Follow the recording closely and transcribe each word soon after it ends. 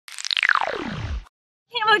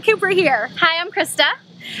Pamela Cooper here. Hi, I'm Krista.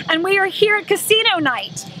 And we are here at Casino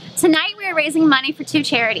Night. Tonight we are raising money for two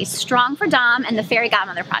charities, Strong for Dom and the Fairy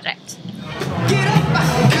Godmother Project.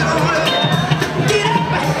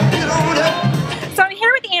 So I'm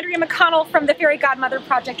here with Andrea McConnell from the Fairy Godmother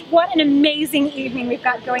Project. What an amazing evening we've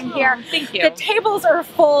got going here. Thank you. The tables are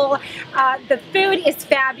full, the food is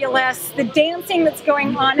fabulous, the dancing that's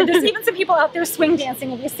going on, and there's even some people out there swing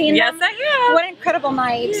dancing. Have you seen them? Yes, I have. What an incredible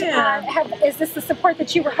night. Yeah. Is this the support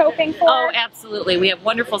that you were hoping for? Oh, absolutely. We have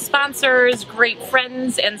wonderful sponsors, great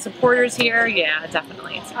friends and supporters here. Yeah,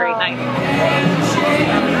 definitely. It's a great night.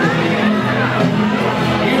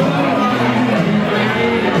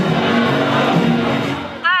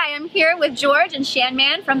 Here with George and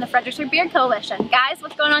Shanman from the Fredericksburg Beard Coalition. Guys,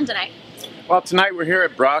 what's going on tonight? Well, tonight we're here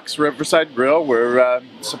at Brock's Riverside Grill. We're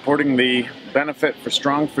supporting the benefit for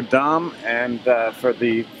Strong for Dom and for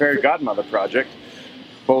the Fairy Godmother Project,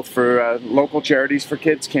 both for local charities for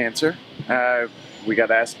kids' cancer. We got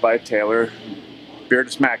asked by Taylor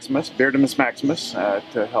Beardimus Maximus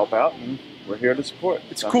to help out, and we're here to support.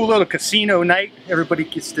 It's a cool little casino night. Everybody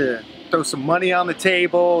gets to throw some money on the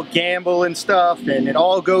table, gamble and stuff, and it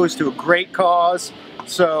all goes to a great cause.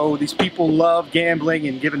 So these people love gambling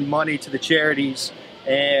and giving money to the charities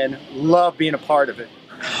and love being a part of it.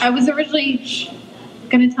 I was originally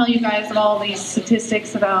going to tell you guys all these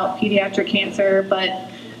statistics about pediatric cancer,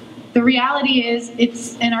 but the reality is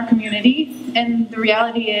it's in our community, and the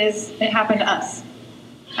reality is it happened to us.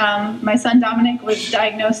 My son Dominic was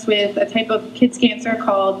diagnosed with a type of kids cancer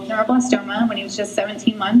called neuroblastoma when he was just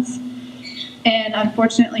 17 months. And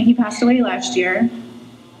unfortunately, he passed away last year.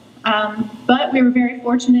 But we were very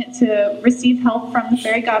fortunate to receive help from the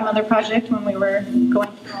Fairy Godmother Project when we were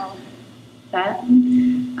going through all that.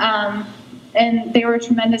 And they were a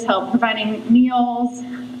tremendous help, providing meals,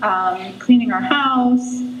 cleaning our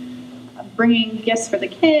house, bringing gifts for the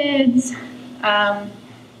kids. And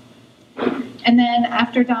then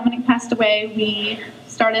after Dominic passed away, we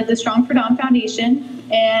started the Strong for Dom Foundation,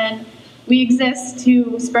 and we exist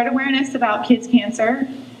to spread awareness about kids' cancer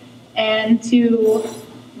and to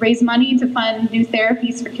raise money to fund new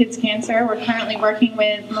therapies for kids' cancer. We're currently working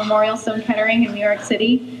with Memorial Sloan Kettering in New York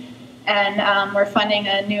City, and we're funding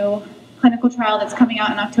a new clinical trial that's coming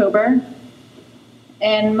out in October.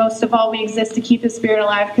 And most of all, we exist to keep his spirit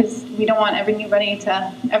alive because we don't want anybody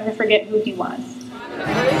to ever forget who he was.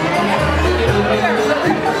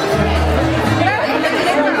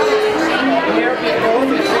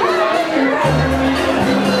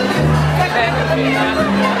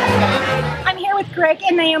 I'm here with Greg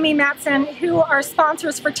and Naomi Matson, who are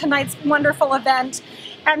sponsors for tonight's wonderful event.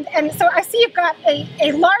 And so I see you've got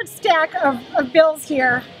a large stack of bills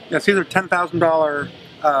here. Yes, these are $10,000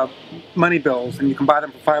 money bills, and you can buy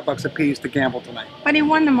them for $5 a piece to gamble tonight. But he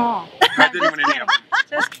won them all. I didn't win any of them.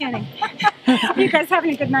 Just kidding. Are you guys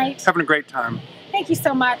having a good night? Having a great time. Thank you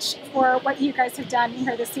so much for what you guys have done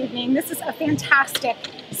here this evening. This is a fantastic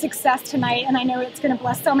success tonight, and I know it's going to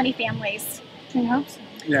bless so many families. I hope so.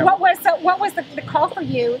 Yeah. What was the call for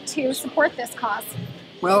you to support this cause?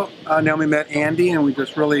 Well, Naomi met Andy, and we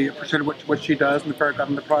just really appreciated what she does in the Fairy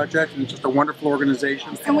Godmother Project, and it's just a wonderful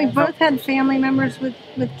organization. And we both had family members with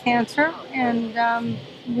cancer, and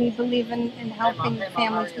we believe in helping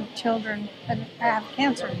families with children that have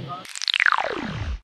cancer.